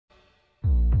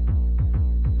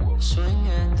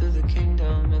Swinging through the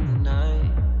kingdom in the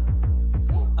night.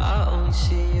 I only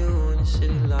see you in the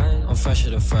city light. I'm fresher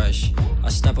than fresh. I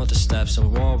step out the steps,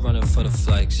 I'm raw running for the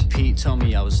flex. Pete told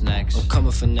me I was next. I'm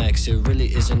coming for next, it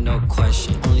really isn't no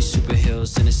question. Only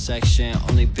superheroes in this section,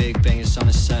 only big bangers on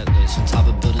the set list. On top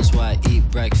of buildings where I eat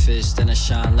breakfast, then I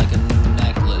shine like a new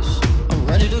necklace. I'm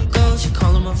ready to go, she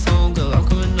calling my phone, girl, I'm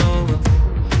coming over.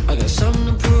 I got something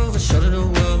to prove, I showed her the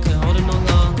world, can't hold it no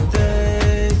longer.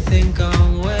 They think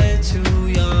I'm way too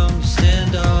young to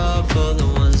stand up for the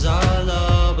ones I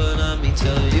love, but let me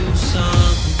tell you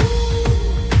something.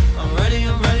 I'm ready,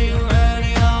 I'm ready, I'm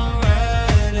ready, I'm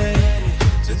ready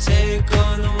to take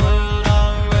on the world,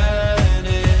 I'm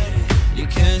ready. You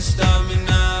can't stop me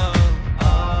now.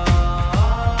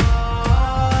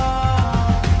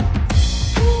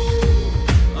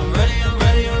 I'm ready, I'm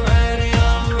ready, I'm ready,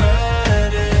 I'm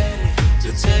ready to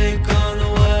take on the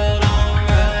world, I'm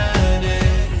ready.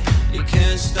 You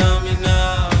can't stop me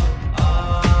now.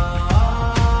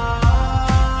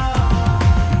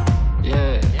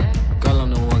 Yeah, girl, I'm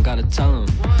the one, gotta tell 'em.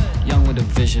 Young with a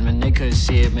vision, man, they couldn't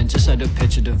see it, man, just let the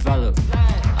picture develop.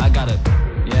 I gotta,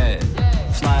 yeah,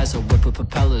 fly as a whip with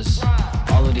propellers.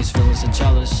 All of these feelings are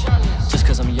jealous. Just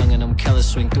cause I'm young and I'm careless,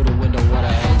 swing through the window, what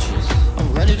I interest.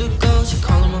 I'm ready to go, she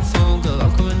calling my phone, girl,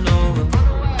 I'm coming over.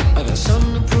 I got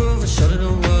something to prove, I showed her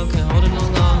the world, can't hold it no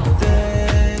longer.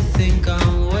 They think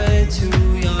I'm way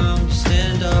too young to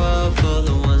stand up for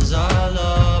the ones I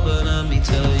love, but let me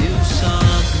tell you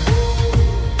something.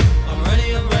 I'm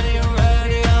ready, I'm ready, I'm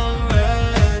ready, I'm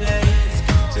ready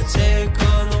to take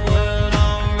on the world,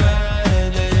 I'm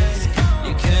ready.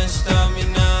 You can't stop me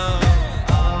now.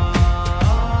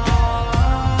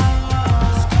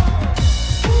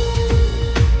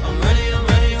 I'm ready, I'm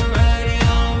ready, I'm ready,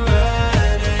 I'm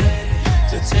ready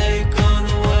to take on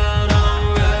the world, I'm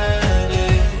ready.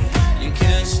 You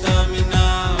can't stop me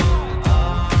now.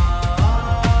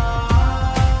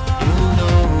 You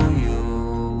know who you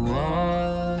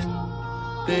are.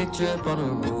 Big drip on a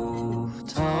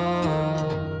rooftop.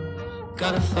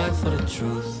 Gotta fight for the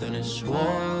truth in this war.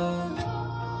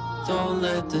 Don't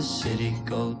let the city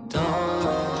go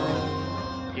down.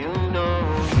 You know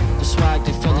the swag,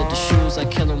 they fill up the shoes like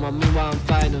kill 'em. Meanwhile I'm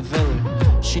fighting a villain.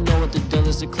 She know what the deal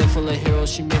is, a clip full of heroes.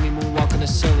 She made me moonwalk on the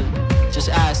ceiling. Just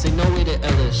ask, they know we the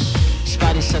illest.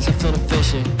 Spidey sense, I feel the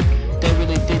vision. They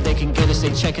really think they can get us.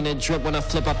 They checking the drip when I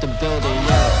flip off the building,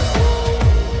 yeah.